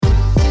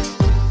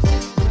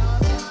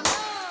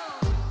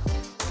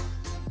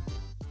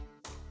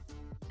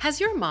Has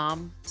your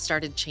mom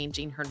started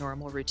changing her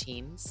normal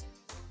routines?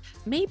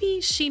 Maybe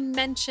she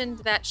mentioned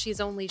that she's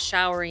only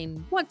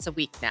showering once a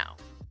week now.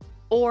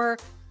 Or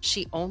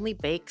she only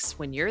bakes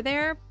when you're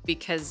there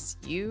because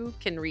you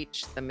can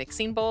reach the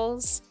mixing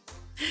bowls.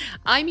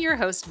 I'm your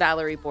host,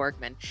 Valerie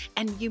Borgman,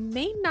 and you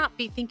may not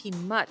be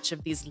thinking much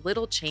of these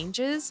little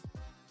changes,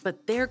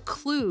 but they're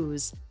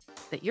clues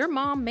that your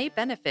mom may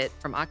benefit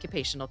from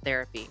occupational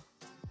therapy.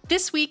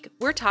 This week,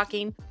 we're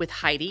talking with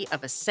Heidi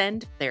of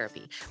Ascend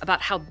Therapy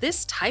about how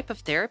this type of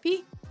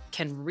therapy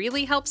can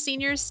really help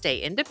seniors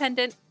stay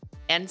independent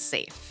and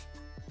safe.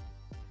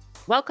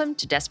 Welcome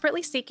to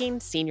Desperately Seeking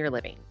Senior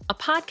Living, a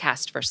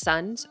podcast for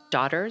sons,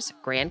 daughters,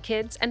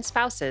 grandkids, and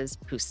spouses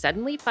who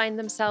suddenly find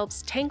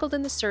themselves tangled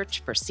in the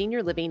search for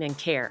senior living and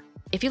care.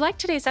 If you like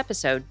today's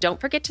episode,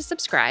 don't forget to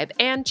subscribe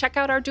and check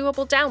out our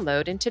doable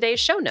download in today's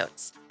show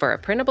notes for a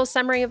printable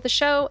summary of the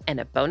show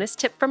and a bonus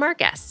tip from our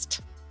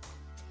guest.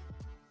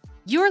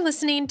 You're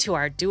listening to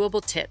our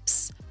doable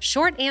tips,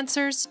 short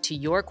answers to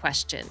your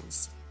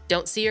questions.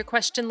 Don't see your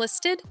question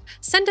listed?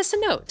 Send us a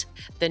note.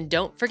 Then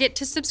don't forget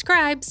to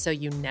subscribe so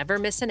you never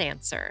miss an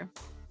answer.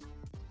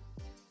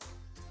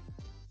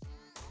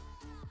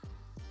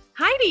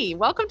 Heidi,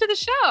 welcome to the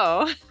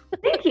show.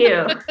 Thank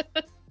you.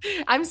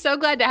 I'm so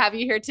glad to have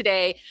you here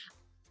today.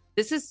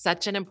 This is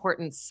such an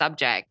important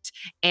subject.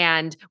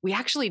 And we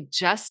actually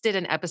just did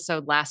an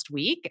episode last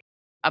week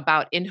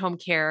about in-home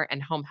care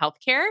and home health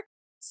care.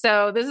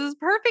 So this is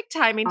perfect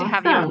timing to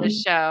have you on the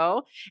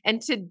show.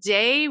 And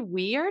today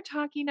we are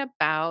talking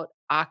about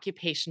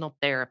occupational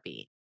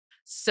therapy.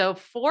 So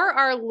for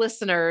our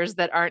listeners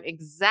that aren't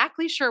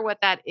exactly sure what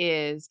that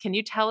is, can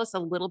you tell us a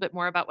little bit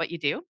more about what you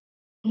do?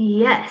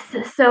 Yes.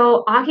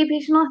 So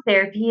occupational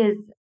therapy is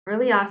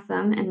really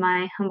awesome, in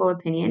my humble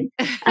opinion.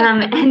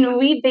 And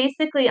we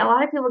basically, a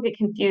lot of people get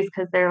confused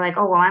because they're like,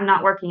 oh, well, I'm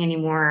not working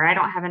anymore, or I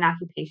don't have an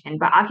occupation.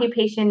 But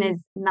occupation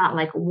is not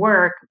like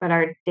work, but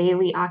our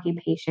daily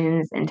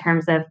occupations in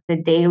terms of the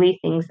daily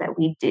things that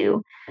we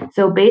do.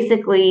 So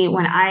basically,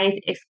 when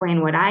I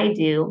explain what I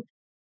do,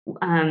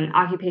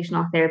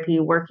 occupational therapy,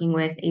 working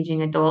with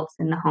aging adults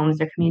in the homes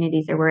or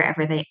communities or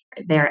wherever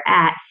they're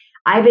at,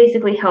 I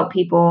basically help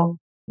people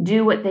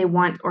do what they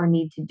want or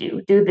need to do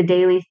the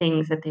daily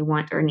things that they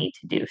want or need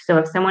to do. So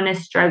if someone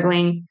is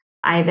struggling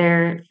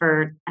either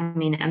for,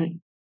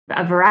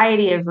 a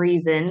variety of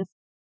reasons,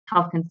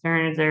 health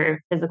concerns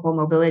or physical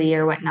mobility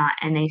or whatnot,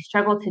 and they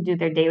struggle to do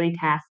their daily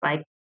tasks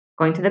like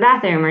going to the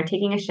bathroom or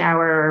taking a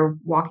shower or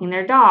walking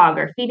their dog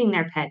or feeding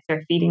their pets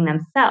or feeding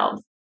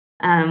themselves,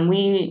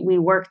 we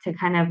work to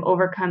kind of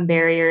overcome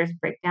barriers,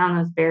 break down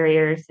those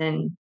barriers,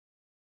 and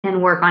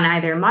work on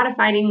either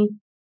modifying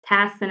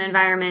tasks and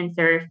environments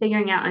or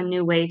figuring out a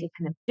new way to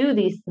kind of do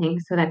these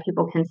things so that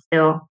people can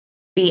still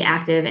be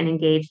active and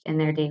engaged in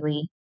their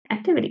daily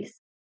activities.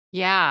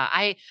 Yeah,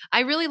 I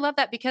really love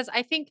that because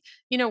I think,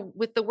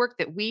 with the work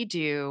that we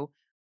do,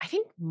 I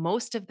think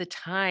most of the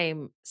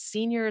time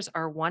seniors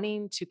are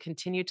wanting to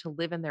continue to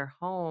live in their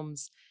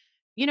homes,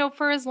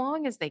 for as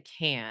long as they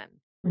can.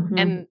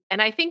 Mhm.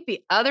 And I think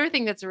the other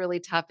thing that's really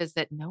tough is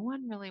that no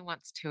one really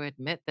wants to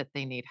admit that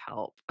they need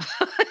help.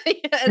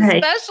 Right.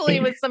 Especially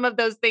with some of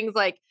those things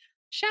like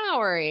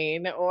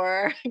showering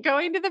or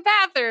going to the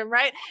bathroom,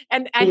 right?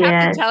 And I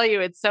have to Yes. tell you,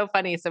 it's so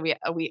funny. So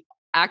we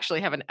actually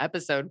have an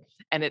episode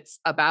and it's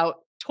about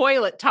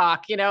toilet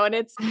talk, and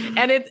it's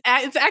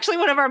actually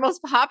one of our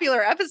most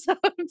popular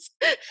episodes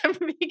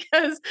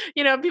because,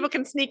 people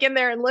can sneak in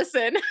there and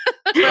listen,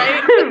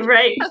 right?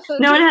 Right.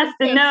 No one Just has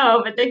the to tips.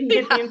 know, but they can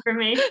get the Yeah,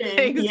 information.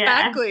 Yeah.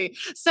 exactly.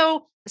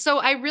 So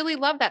I really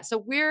love that. So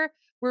we're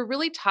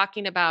really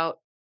talking about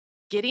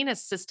getting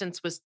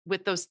assistance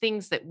with those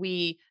things that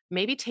we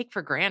maybe take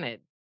for granted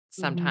Mhm.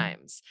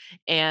 sometimes.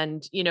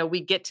 And,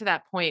 we get to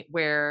that point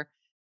where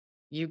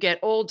you get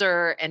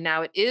older and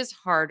now it is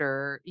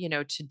harder,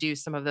 to do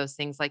some of those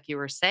things like you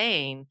were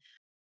saying.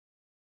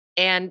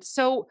 And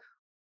so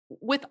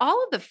with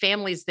all of the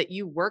families that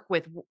you work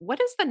with,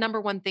 what is the number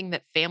one thing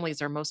that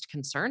families are most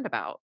concerned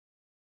about?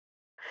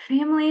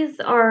 Families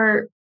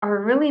are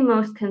really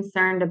most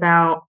concerned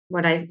about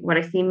what I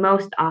see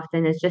most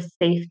often is just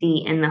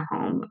safety in the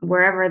home,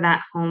 wherever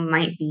that home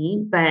might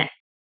be, but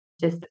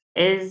just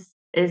is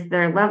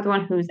their loved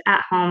one who's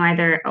at home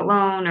either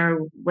alone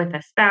or with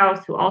a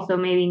spouse who also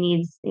maybe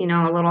needs, a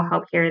little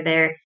help here or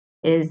there,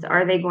 is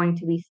are they going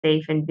to be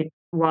safe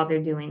while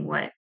they're doing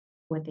what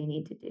they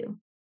need to do?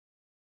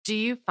 Do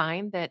you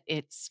find that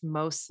it's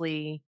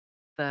mostly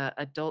the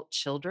adult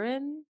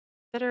children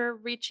that are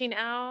reaching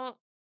out?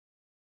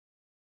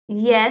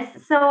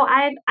 Yes, so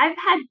I've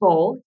had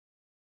both.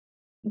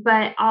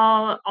 But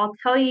I'll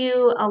tell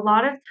you a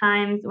lot of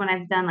times when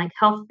I've done, like,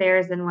 health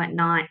fairs and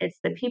whatnot, it's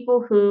the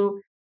people who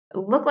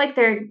look like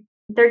they're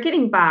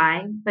getting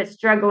by, but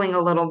struggling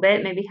a little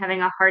bit, maybe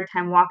having a hard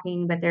time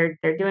walking, but they're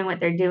doing what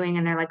they're doing,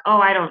 and they're like, "Oh,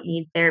 I don't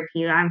need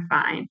therapy, I'm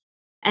fine."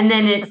 And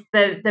then it's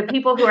the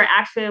people who are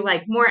actually,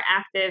 like, more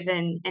active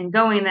and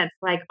going that's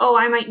like, "Oh,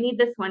 I might need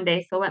this one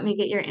day, so let me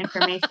get your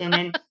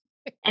information."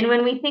 And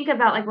when we think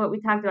about, like, what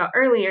we talked about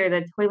earlier,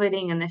 the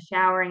toileting and the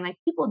showering, like,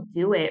 people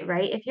do it,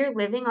 right? If you're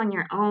living on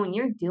your own,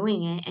 you're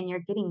doing it and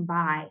you're getting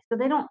by. So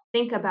they don't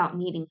think about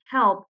needing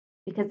help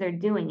because they're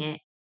doing it,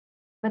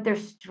 but they're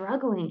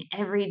struggling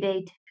every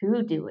day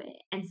to do it.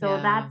 And so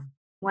Yeah. that's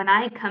when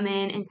I come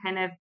in and kind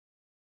of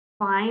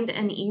find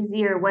an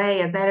easier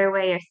way, a better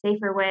way, a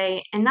safer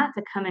way, and not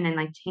to come in and,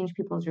 like, change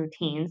people's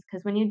routines.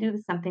 Because when you do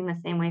something the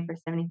same way for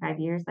 75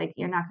 years, like,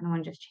 you're not gonna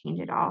wanna just change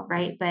it all,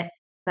 right? But,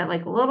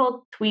 like,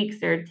 little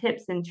tweaks or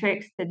tips and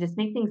tricks to just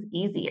make things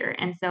easier,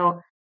 and so,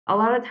 a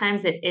lot of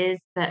times it is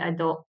the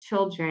adult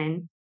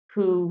children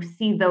who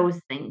see those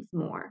things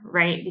more,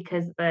 right?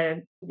 Because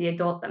the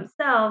adult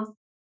themselves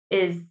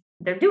is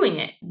they're doing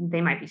it.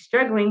 They might be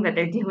struggling, but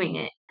they're doing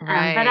it. But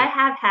I Right.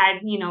 have had,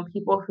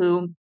 people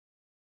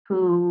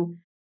who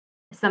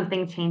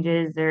something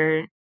changes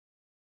or,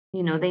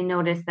 they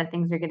notice that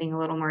things are getting a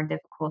little more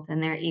difficult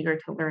and they're eager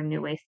to learn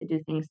new ways to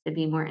do things to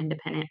be more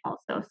independent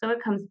also. So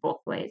it comes both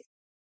ways.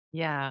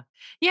 Yeah.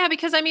 Yeah,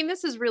 because I mean,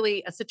 this is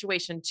really a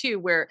situation too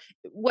where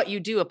what you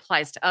do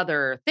applies to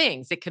other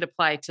things. It could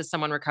apply to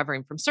someone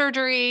recovering from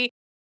surgery,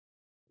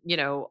 you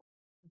know,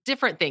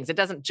 different things. It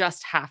doesn't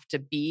just have to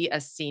be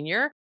a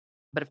senior,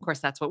 but of course,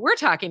 that's what we're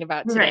talking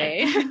about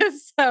Right. today.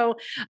 So,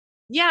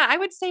 yeah, I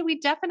would say we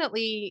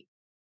definitely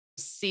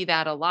see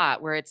that a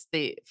lot where it's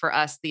for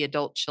us, the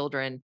adult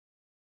children.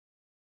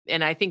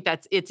 And I think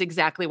it's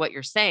exactly what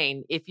you're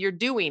saying. If you're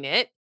doing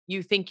it,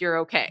 you think you're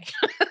okay.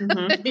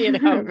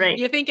 Mhm. Right.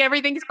 You think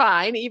everything's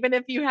fine, even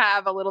if you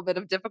have a little bit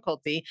of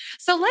difficulty.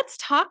 So let's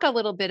talk a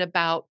little bit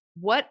about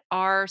what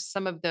are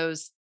some of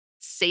those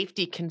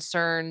safety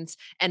concerns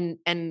and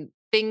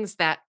things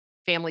that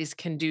families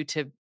can do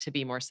to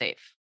be more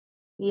safe.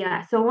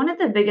 Yeah. So one of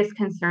the biggest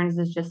concerns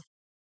is just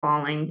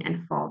falling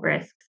and fall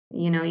risks.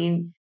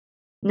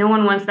 No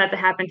one wants that to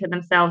happen to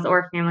themselves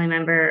or a family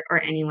member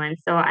or anyone.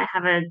 So I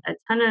have a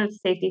ton of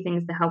safety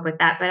things to help with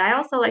that. But I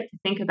also like to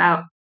think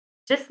about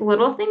just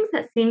little things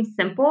that seem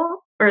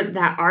simple or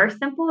that are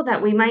simple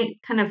that we might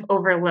kind of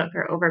overlook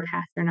or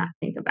overpass or not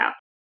think about.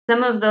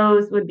 Some of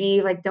those would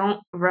be like,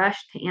 don't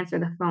rush to answer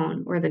the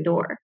phone or the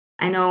door.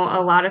 I know a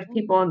lot of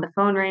people, the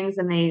phone rings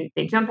and they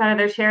jump out of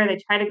their chair, they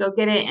try to go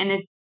get it,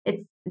 and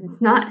it's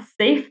not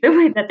safe the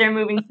way that they're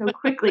moving so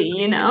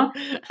quickly. And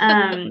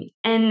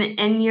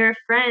your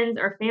friends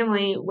or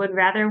family would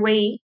rather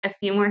wait a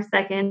few more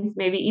seconds,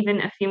 maybe even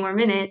a few more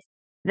minutes,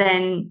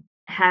 than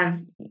have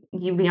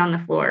you be on the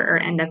floor or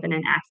end up in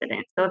an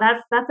accident. So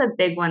that's a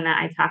big one that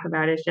I talk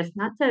about is just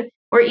not to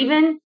or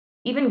even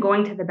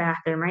going to the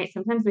bathroom, right?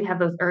 Sometimes we have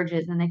those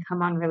urges and they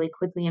come on really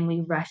quickly and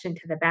we rush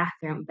into the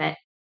bathroom, but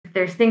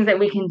there's things that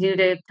we can do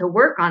to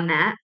work on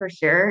that for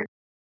sure.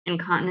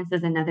 Incontinence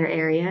is another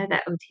area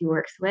that OT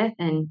works with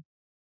and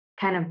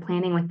kind of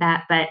planning with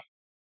that, but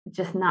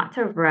just not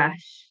to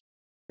rush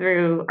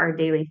through our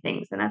daily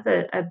things, and that's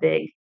a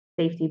big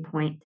safety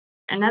point.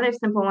 Another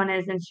simple one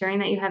is ensuring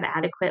that you have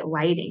adequate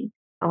lighting.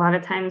 A lot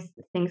of times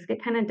things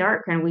get kind of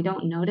dark and we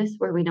don't notice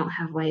where we don't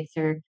have lights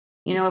or,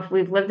 if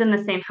we've lived in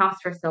the same house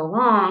for so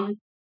long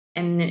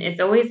and it's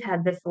always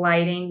had this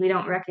lighting, we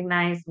don't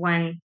recognize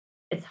when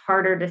it's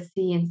harder to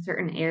see in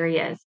certain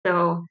areas.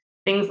 So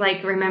things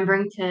like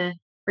remembering to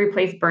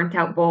replace burnt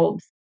out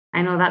bulbs.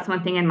 I know that's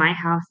one thing in my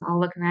house. I'll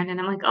look around and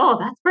I'm like, "Oh,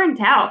 that's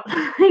burnt out."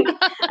 Like,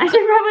 I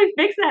should probably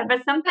fix that,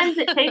 but sometimes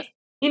it takes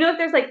if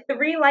there's, like,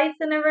 3 lights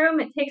in the room,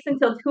 it takes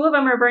until 2 of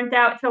them are burnt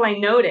out till I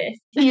notice,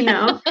 you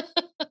know?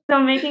 So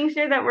making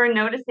sure that we're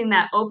noticing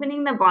that,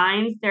 opening the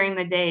blinds during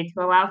the day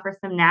to allow for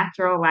some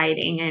natural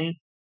lighting and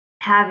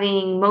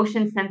having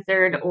motion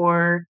censored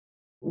or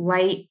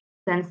light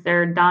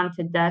censored dawn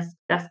to dusk,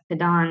 dusk to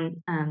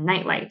dawn,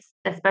 night lights,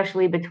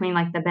 especially between,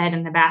 like, the bed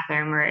and the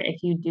bathroom, or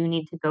if you do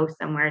need to go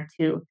somewhere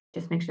to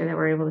just make sure that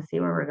we're able to see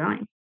where we're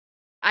going.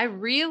 I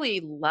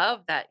really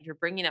love that you're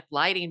bringing up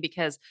lighting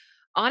because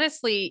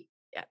honestly,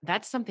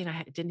 that's something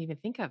didn't even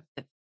think of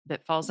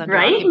that falls under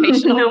Right?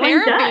 occupational No one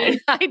therapy.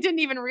 does. I didn't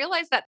even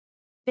realize that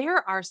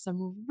there are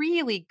some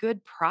really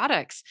good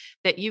products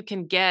that you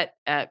can get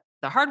at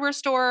the hardware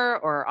store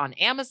or on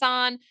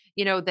Amazon,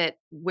 that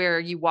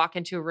where you walk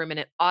into a room and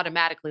it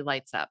automatically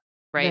lights up,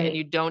 right? And Right.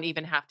 you don't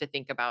even have to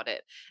think about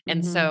it.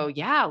 And so, Mhm.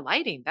 yeah,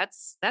 lighting,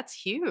 that's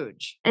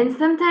huge. And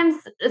sometimes,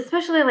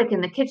 especially, like,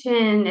 in the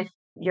kitchen, if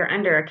you're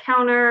under a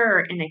counter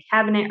or in a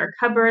cabinet or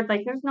cupboard,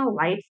 like, there's no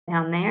lights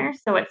down there,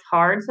 so it's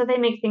hard, so they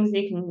make things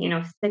you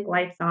can, stick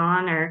lights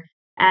on or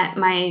at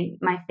my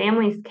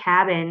family's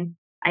cabin,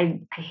 I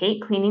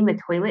hate cleaning the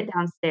toilet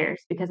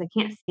downstairs because I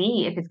can't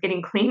see if it's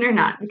getting clean or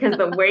not because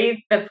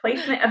the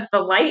placement of the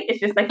light is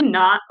just, like,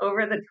 not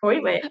over the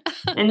toilet,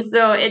 and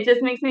so it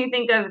just makes me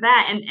think of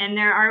that, and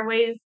there are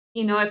ways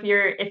if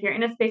you're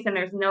in a space and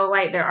there's no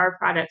light, there are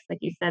products, like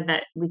you said,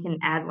 that we can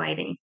add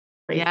lighting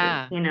places,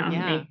 Yeah,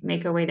 yeah.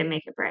 make a way to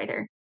make it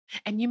brighter.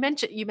 And you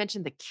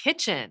mentioned the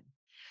kitchen.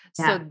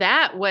 So Yeah.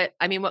 that what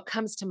I mean, what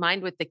comes to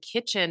mind with the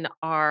kitchen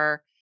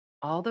are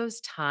all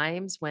those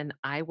times when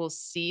I will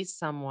see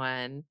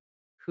someone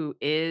who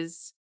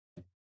is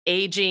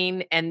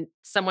aging and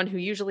someone who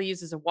usually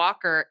uses a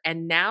walker,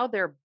 and now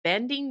they're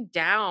bending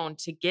down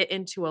to get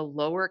into a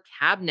lower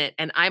cabinet.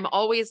 And I'm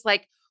always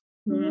like,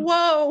 Mhm.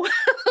 whoa,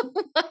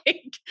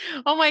 like,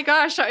 oh my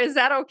gosh, is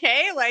that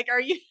okay? Like, are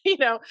you,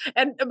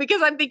 and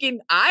because I'm thinking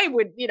I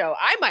would,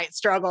 I might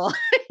struggle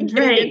getting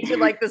Right. into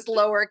like this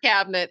lower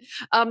cabinet.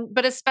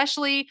 But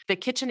especially the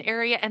kitchen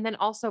area and then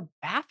also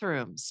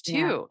bathrooms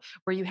Yeah. too,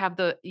 where you have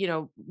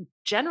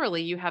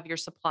generally you have your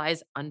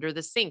supplies under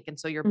the sink. And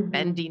so you're Mhm.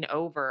 bending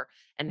over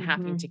and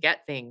having to Mhm.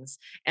 get things.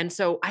 And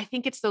so I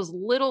think it's those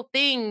little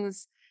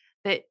things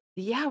that,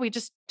 yeah, we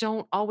just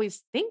don't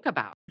always think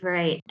about.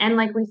 Right. And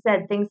like we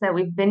said, things that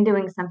we've been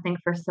doing something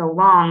for so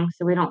long,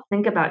 so we don't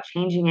think about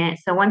changing it.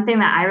 So one thing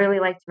that I really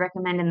like to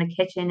recommend in the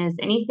kitchen is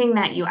anything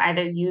that you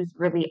either use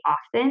really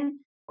often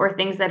or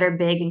things that are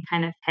big and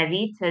kind of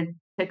heavy to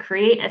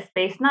create a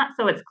space, not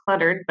so it's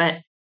cluttered,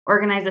 but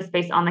organize a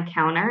space on the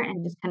counter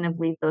and just kind of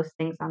leave those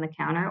things on the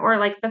counter or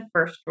like the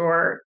first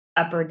drawer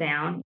up or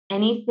down.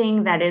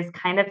 Anything that is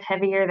kind of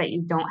heavier that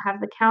you don't have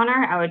the counter,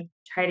 I would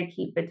try to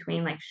keep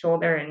between like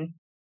shoulder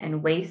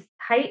and waist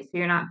height, so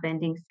you're not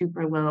bending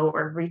super low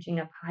or reaching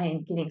up high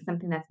and getting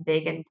something that's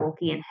big and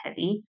bulky and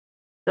heavy.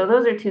 So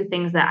those are 2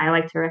 things that I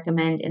like to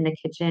recommend in the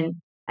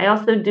kitchen. I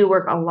also do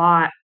work a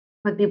lot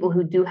with people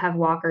who do have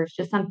walkers,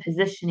 just on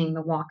positioning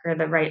the walker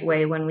the right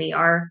way when we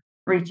are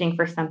reaching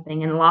for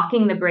something and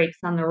locking the brakes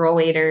on the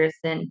rollators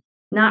and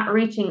not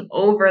reaching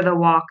over the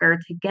walker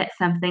to get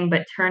something,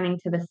 but turning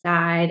to the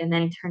side and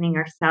then turning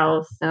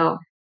ourselves. So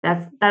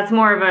that's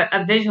more of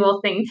a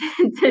visual thing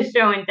to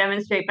show and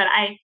demonstrate, but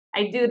I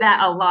do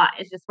that a lot,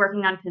 is just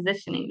working on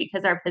positioning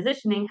because our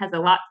positioning has a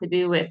lot to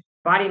do with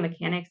body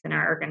mechanics and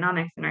our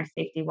ergonomics and our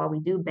safety while we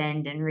do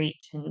bend and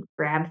reach and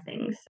grab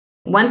things.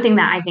 One thing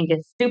that I think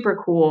is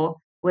super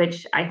cool,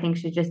 which I think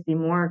should just be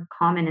more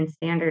common and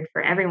standard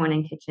for everyone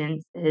in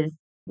kitchens, is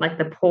like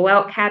the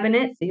pull-out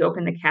cabinet. So you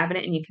open the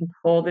cabinet and you can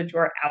pull the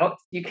drawer out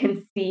so you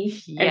can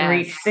see and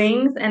reach Yes.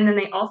 things. And then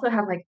they also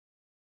have like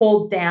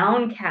pull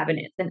down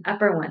cabinets and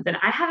upper ones. And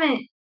I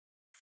haven't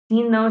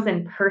seen those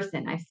in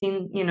person. I've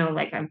seen,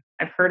 like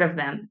I've heard of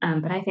them,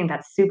 but I think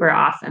that's super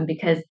awesome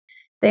because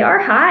they are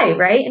high,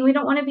 right? And we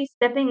don't want to be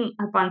stepping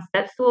up on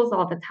step stools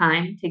all the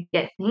time to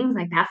get things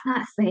like that's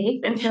not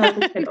safe. And so if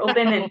we could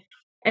open No.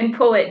 and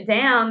pull it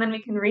down, then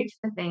we can reach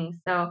the things.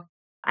 So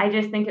I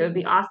just think it would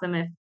be awesome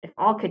if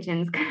all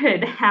kitchens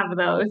could have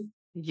those.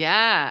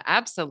 Yeah,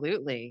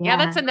 absolutely. Yeah,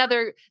 Yeah.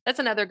 that's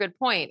another good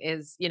point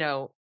is,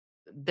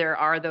 there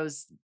are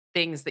those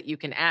things that you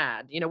can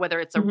add, whether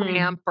it's a Mhm.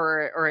 ramp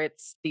or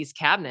it's these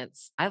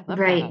cabinets. I love that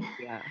Right.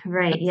 idea.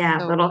 Right, That's yeah,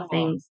 so little cool.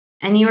 things.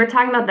 And you were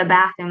talking about the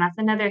bathroom, that's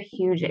another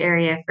huge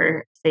area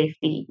for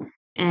safety,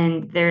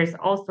 and there's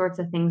all sorts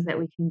of things that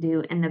we can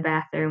do in the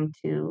bathroom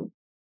to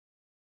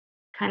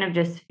kind of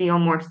just feel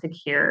more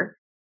secure.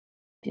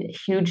 A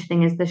huge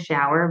thing is the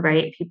shower,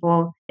 right?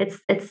 People it's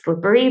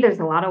slippery, there's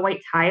a lot of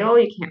white tile,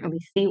 you can't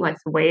really see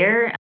what's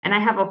where, and I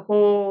have a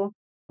whole,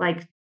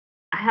 like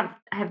I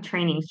have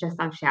trainings just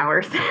on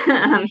showers,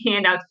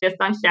 handouts just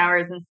on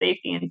showers and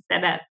safety and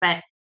setup,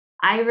 but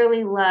I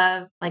really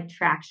love, like,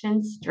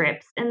 traction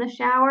strips in the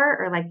shower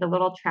or, like, the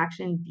little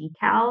traction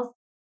decals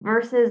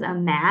versus a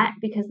mat,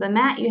 because the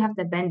mat you have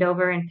to bend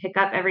over and pick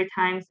up every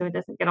time so it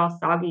doesn't get all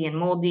soggy and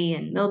moldy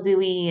and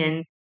mildewy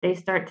and they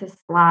start to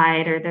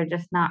slide or they're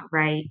just not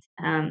right.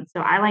 So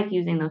I like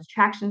using those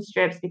traction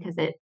strips because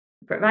it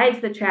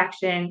provides the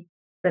traction,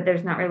 but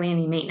there's not really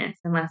any maintenance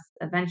unless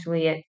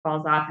eventually it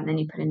falls off and then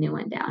you put a new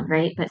one down,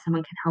 right? But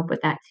someone can help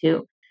with that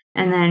too.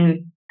 And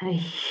then a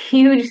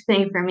huge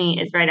thing for me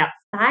is right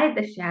outside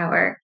the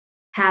shower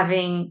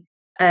having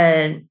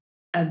a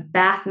a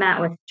bath mat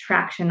with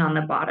traction on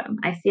the bottom.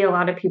 I see a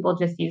lot of people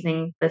just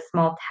using the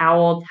small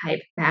towel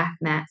type bath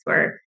mats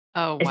where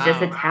Oh, it's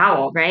just a wow.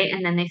 towel, right?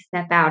 And then they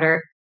step out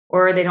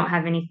or they don't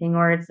have anything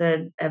or it's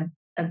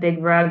a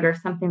big rug or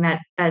something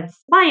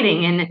that's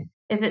sliding and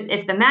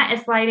if the mat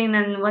is sliding,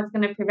 then what's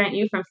gonna prevent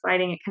you from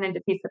sliding? It kinda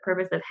defeats the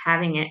purpose of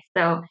having it.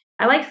 So,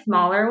 I like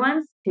smaller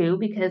ones too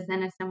because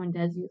then if someone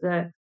does use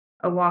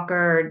a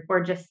walker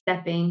or just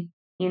stepping,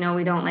 we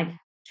don't, like,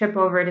 trip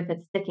over it if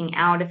it's sticking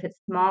out. If it's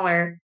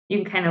smaller,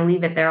 you can kinda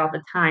leave it there all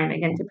the time,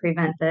 again, to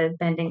prevent the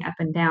bending up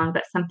and down,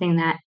 but something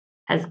that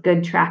has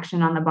good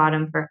traction on the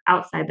bottom for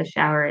outside the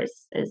shower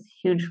is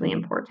hugely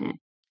important.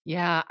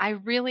 Yeah, I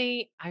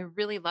really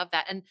love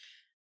that. And,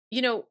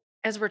 you know,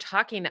 as we're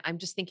talking, I'm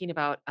just thinking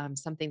about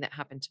something that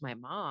happened to my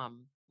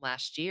mom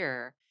last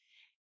year.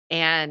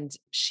 And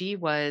she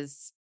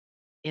was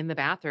in the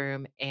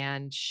bathroom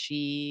and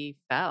she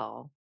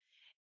fell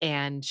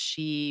and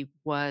she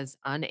was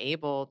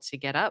unable to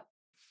get up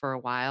for a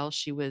while.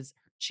 She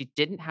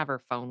didn't have her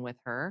phone with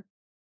her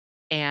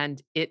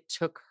and it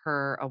took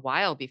her a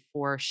while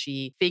before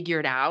she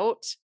figured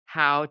out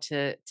how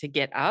to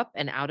get up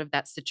and out of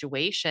that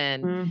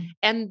situation. Mm,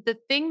 And the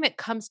thing that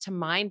comes to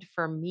mind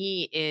for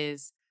me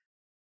is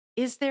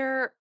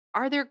there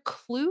are there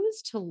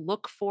clues to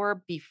look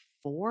for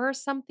before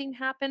something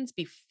happens,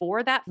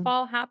 before that mm,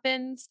 fall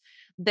happens,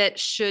 that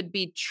should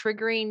be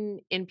triggering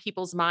in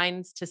people's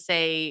minds to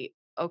say,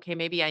 okay,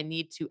 maybe I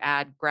need to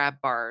add grab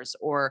bars,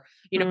 or,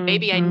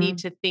 maybe I need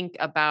Mhm. to think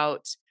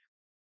about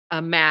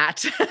a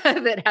mat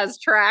that has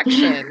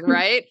traction,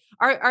 right?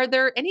 Are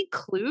there any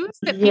clues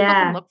that people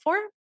can Yeah. look for?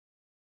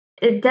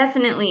 It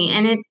definitely,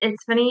 and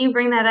it's funny you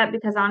bring that up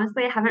because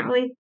honestly, I haven't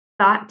really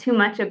thought too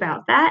much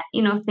about that,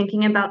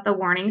 thinking about the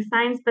warning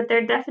signs, but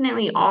there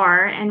definitely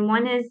are, and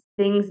one is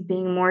things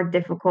being more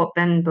difficult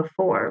than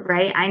before,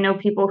 right? I know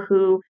people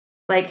who,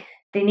 like,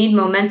 they need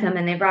momentum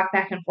and they rock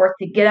back and forth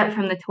to get up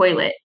from the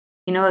toilet.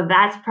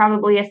 That's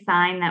probably a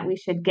sign that we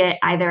should get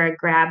either a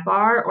grab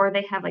bar or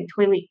they have, like,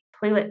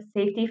 toilet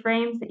safety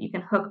frames that you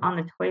can hook on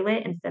the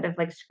toilet instead of,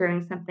 like,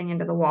 screwing something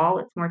into the wall.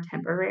 It's more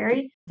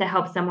temporary to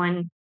help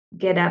someone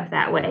get up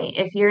that way.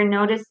 If you're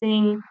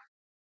noticing,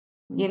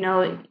 you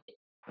know,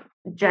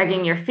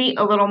 dragging your feet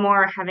a little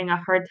more, having a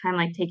hard time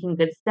like taking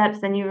good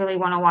steps, then you really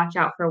want to watch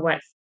out for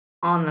what's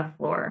on the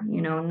floor,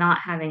 not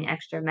having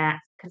extra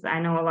mats. Because I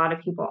know a lot of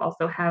people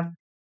also have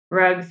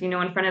rugs, in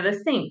front of the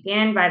sink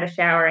and by the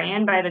shower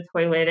and by the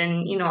toilet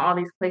and, all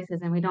these places.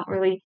 And we don't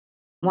really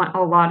want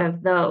a lot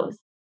of those.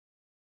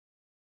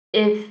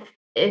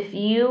 If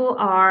you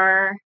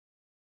are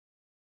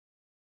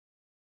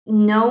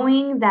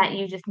knowing that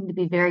you just need to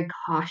be very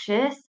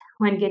cautious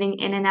when getting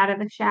in and out of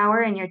the shower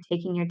and you're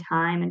taking your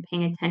time and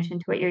paying attention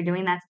to what you're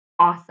doing, that's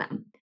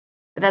awesome.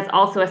 But that's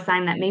also a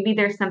sign that maybe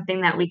there's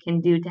something that we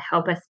can do to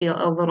help us feel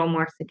a little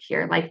more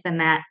secure, like the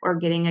mat or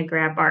getting a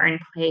grab bar in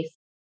place,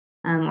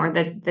 or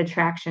the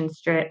traction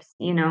strips,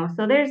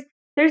 So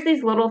there's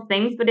these little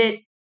things, but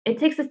it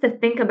takes us to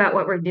think about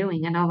what we're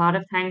doing, and a lot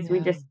of times we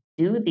Yeah. just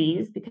do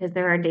these because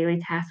they're our daily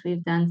tasks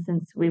we've done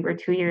since we were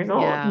 2 years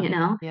old,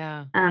 Yeah.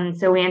 Yeah.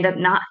 So we end up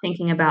not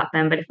thinking about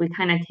them, but if we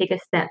kinda take a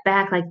step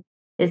back, like,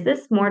 "Is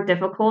this more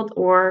difficult,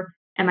 or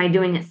am I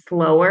doing it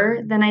slower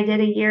than I did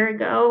a year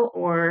ago,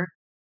 or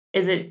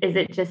is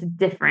it just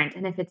different?"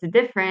 And if it's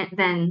different,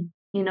 then,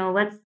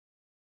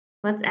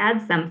 let's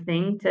add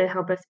something to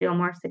help us feel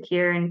more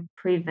secure and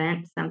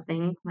prevent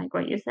something like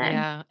what you said.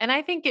 Yeah. And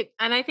I think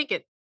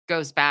it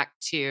goes back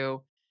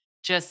to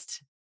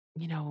just,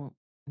 you know,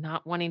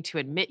 not wanting to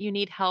admit you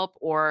need help,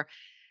 or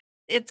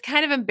it's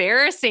kind of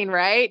embarrassing,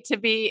 right? To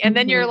be, and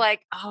then you're Mhm.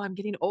 like, "Oh, I'm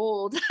getting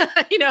old."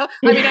 I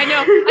mean, I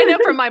know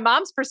from my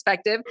mom's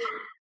perspective,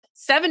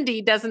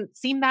 70 doesn't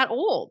seem that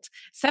old.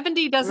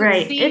 70 doesn't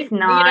Right, seem, it's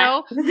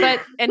not.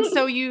 but and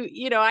so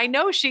I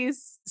know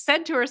she's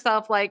said to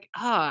herself like,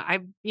 "Oh,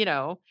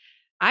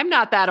 I'm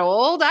not that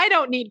old. I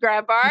don't need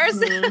grab bars."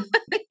 Mhm,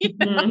 you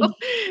mhm,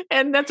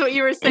 And that's what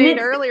you were and saying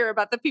it's earlier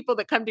about the people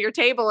that come to your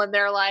table and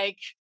they're like,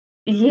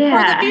 "For the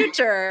yeah,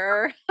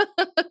 future."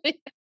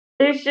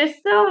 there's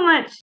just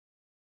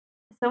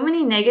so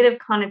many negative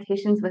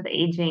connotations with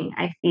aging,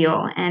 I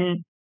feel,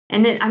 and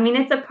I mean,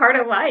 it's a part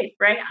of life,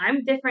 right?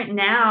 I'm different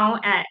now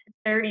at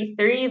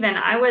 33 than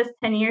I was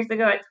 10 years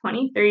ago at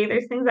 23.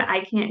 There's things that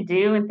I can't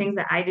do and things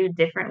that I do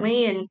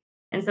differently,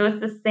 and so it's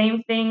the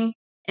same thing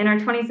in our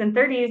 20s and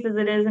 30s as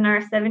it is in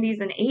our 70s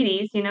and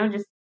 80s,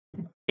 just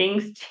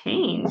things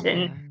change,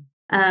 and,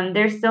 Yeah.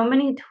 there's so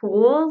many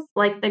tools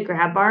like the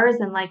grab bars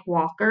and like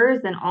walkers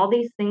and all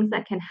these things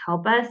that can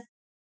help us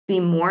be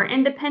more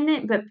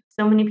independent, but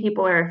so many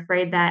people are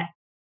afraid that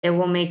it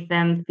will make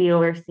them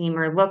feel or seem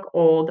or look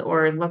old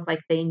or look like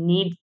they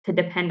need to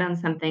depend on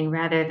something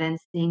rather than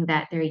seeing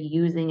that they're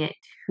using it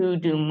to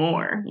do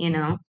more?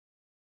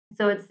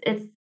 So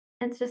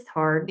it's just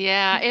hard.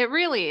 Yeah, it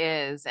really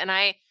is. And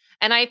I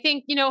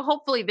think,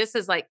 hopefully this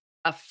is like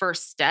a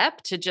first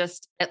step to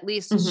just at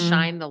least Mhm.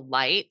 shine the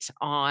light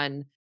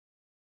on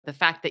the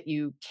fact that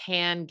you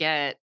can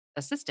get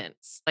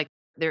assistance. Like,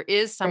 there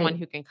is someone Right.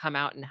 who can come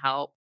out and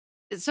help.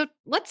 So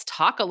let's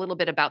talk a little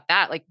bit about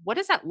that. Like, what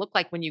does that look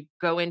like when you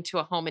go into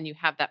a home and you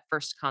have that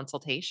first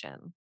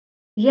consultation?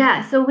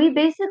 Yeah, so we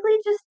basically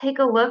just take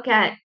a look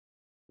at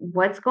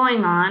what's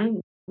going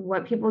on,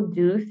 what people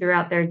do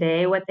throughout their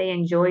day, what they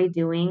enjoy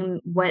doing,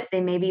 what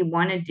they maybe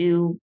wanna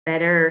do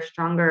better, or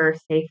stronger, or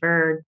safer,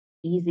 or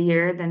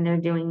easier than they're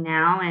doing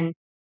now, and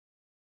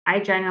I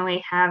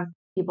generally have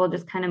people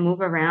just kinda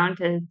move around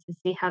to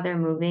see how they're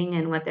moving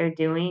and what they're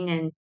doing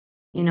and,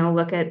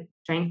 look at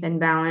strength and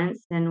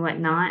balance and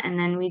whatnot, and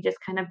then we just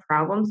kind of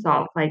problem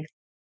solve, like,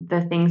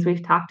 the things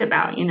we've talked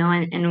about,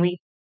 and we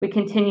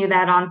continue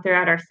that on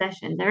throughout our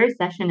sessions. Every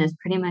session is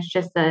pretty much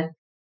just a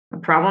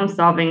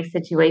problem-solving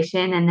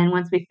situation, and then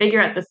once we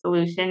figure out the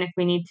solution, if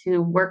we need to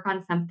work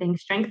on something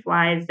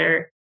strength-wise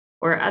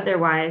or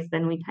otherwise,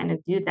 then we kind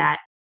of do that.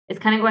 It's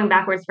kinda going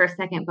backwards for a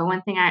second, but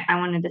one thing I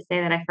wanted to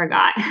say that I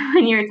forgot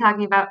when you were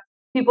talking about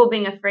people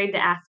being afraid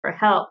to ask for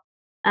help,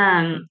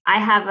 I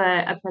have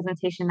a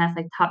presentation that's,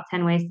 like, top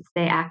 10 ways to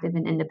stay active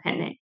and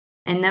independent,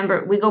 and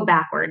number we go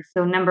backwards,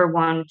 so number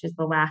 1, which is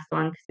the last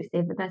one because we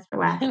saved the best for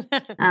last,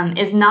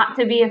 is not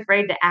to be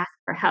afraid to ask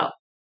for help,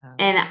 Oh,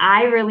 and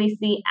I really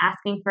see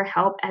asking for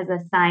help as a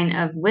sign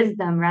of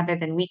wisdom rather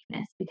than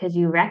weakness because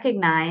you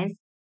recognize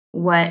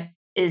what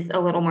is a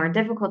little more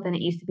difficult than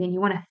it used to be, and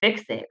you wanna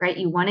fix it, right?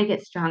 You wanna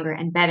get stronger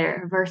and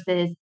better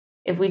versus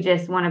if we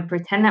just wanna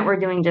pretend that we're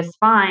doing just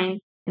fine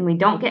and we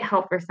don't get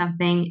help for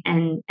something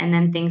and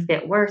then things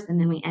get worse and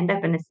then we end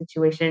up in a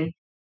situation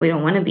we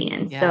don't want to be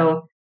in. Yeah.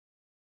 So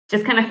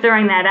just kind of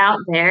throwing that out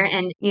there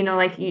and,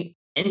 like you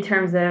in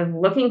terms of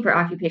looking for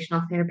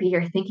occupational therapy,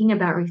 you're thinking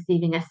about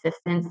receiving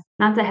assistance,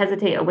 not to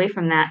hesitate away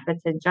from that, but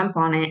to jump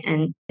on it.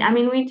 And I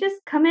mean, we just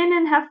come in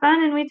and have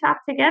fun and we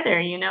talk together.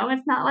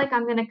 It's not like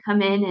I'm going to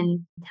come in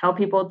and tell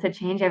people to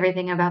change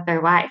everything about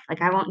their life.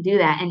 Like, I won't do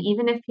that. And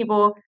even if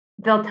people,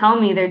 they'll tell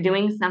me they're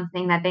doing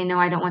something that they know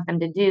I don't want them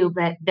to do,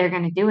 but they're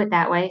going to do it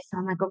that way. So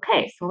I'm like,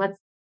 okay, so let's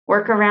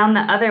work around the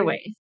other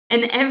ways.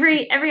 And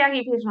every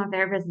occupational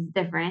therapist is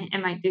different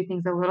and might do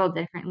things a little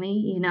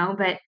differently,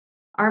 but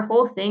our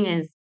whole thing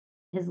is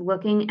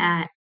looking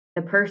at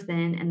the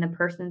person and the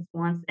person's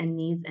wants and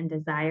needs and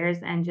desires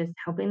and just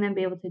helping them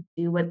be able to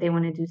do what they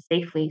want to do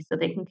safely so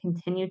they can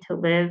continue to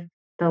live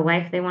the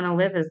life they want to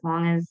live as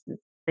long as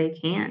they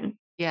can.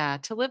 Yeah,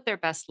 to live their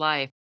best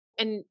life.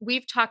 And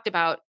we've talked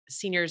about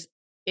seniors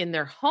in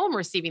their home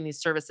receiving these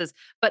services,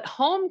 but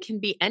home can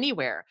be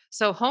anywhere.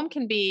 So, home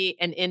can be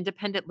an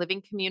independent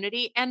living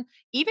community and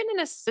even an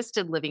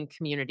assisted living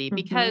community Mhm.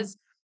 because,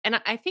 and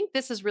I think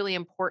this is really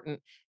important.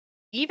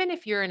 Even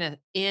if you're in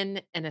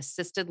an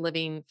assisted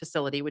living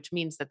facility, which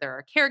means that there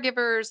are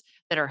caregivers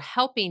that are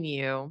helping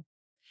you,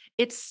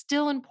 it's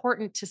still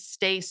important to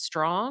stay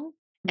strong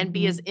and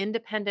be as Mhm.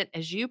 independent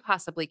as you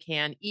possibly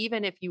can,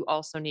 even if you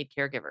also need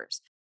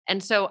caregivers.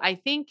 And so I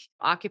think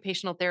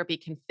occupational therapy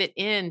can fit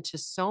into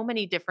so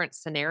many different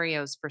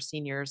scenarios for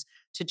seniors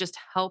to just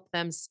help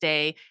them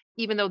stay,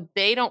 even though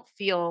they don't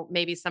feel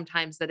maybe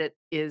sometimes that it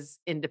is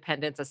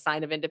independence, a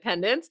sign of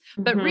independence,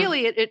 but Mhm.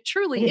 really it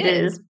truly It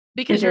is. is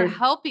because It you're is.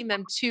 helping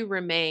them to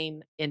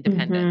remain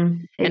independent.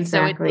 Mhm. And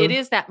so it Exactly.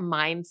 is that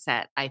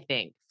mindset, I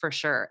think, for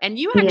sure. And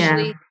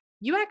Yeah,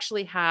 you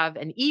actually have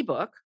an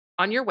ebook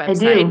on your I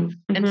website. do.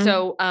 And Mhm.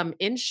 so,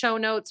 in show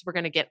notes, we're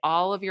going to get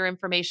all of your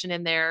information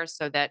in there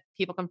so that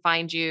people can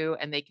find you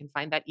and they can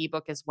find that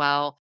ebook as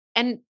well.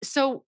 And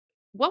so,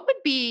 what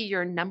would be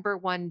your number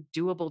one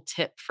doable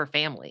tip for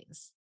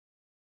families?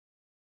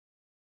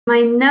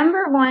 My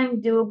number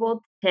one doable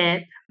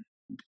tip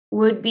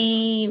would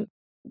be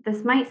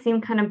this might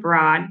seem kind of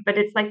broad, but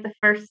it's like the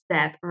first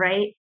step,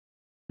 right?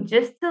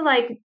 Just to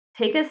like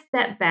take a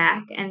step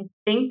back and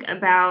think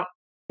about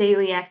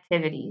daily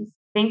activities.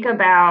 Think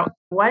about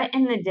what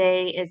in the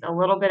day is a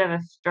little bit of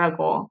a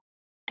struggle.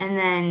 And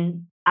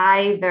then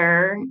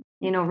either,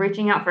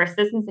 reaching out for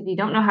assistance if you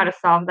don't know how to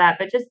solve that,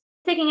 but just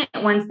taking it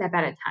one step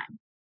at a time.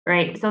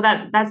 Right. So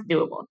that's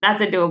doable.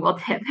 That's a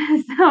doable tip.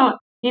 So,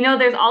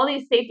 there's all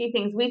these safety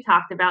things we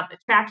talked about, the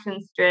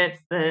traction strips,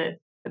 the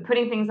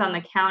putting things on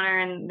the counter,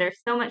 and there's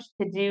so much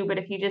to do. But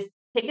if you just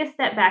take a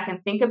step back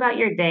and think about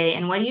your day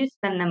and what do you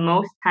spend the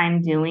most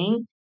time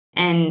doing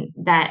and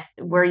that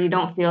where you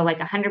don't feel like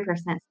 100%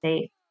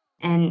 safe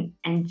and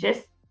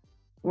just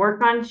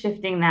work on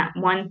shifting that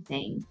one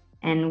thing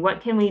and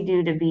what can we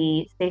do to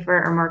be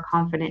safer or more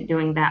confident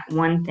doing that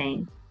one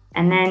thing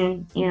and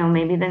then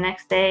maybe the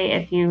next day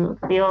if you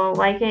feel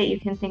like it you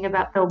can think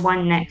about the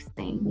one next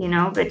thing,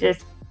 but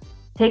just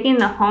taking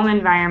the home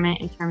environment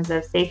in terms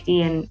of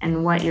safety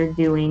and what you're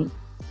doing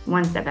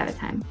one step at a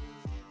time.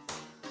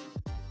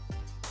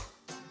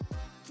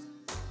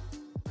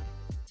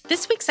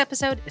 This week's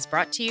episode is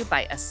brought to you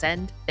by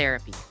Ascend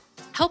Therapy,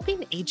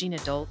 helping aging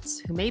adults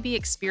who may be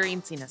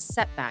experiencing a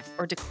setback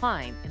or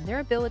decline in their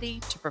ability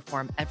to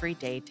perform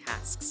everyday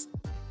tasks.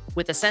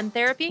 With Ascend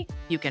Therapy,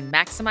 you can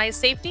maximize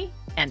safety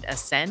and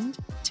ascend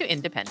to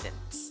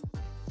independence.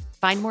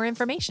 Find more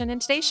information in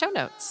today's show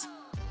notes.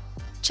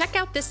 Check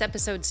out this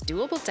episode's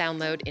doable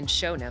download in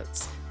show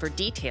notes for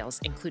details,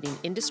 including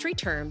industry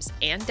terms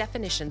and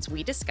definitions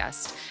we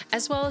discussed,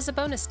 as well as a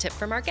bonus tip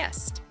from our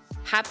guest.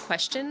 Have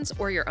questions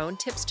or your own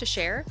tips to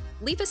share?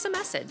 Leave us a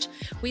message.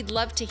 We'd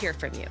love to hear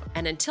from you.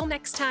 And until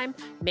next time,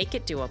 make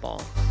it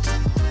doable.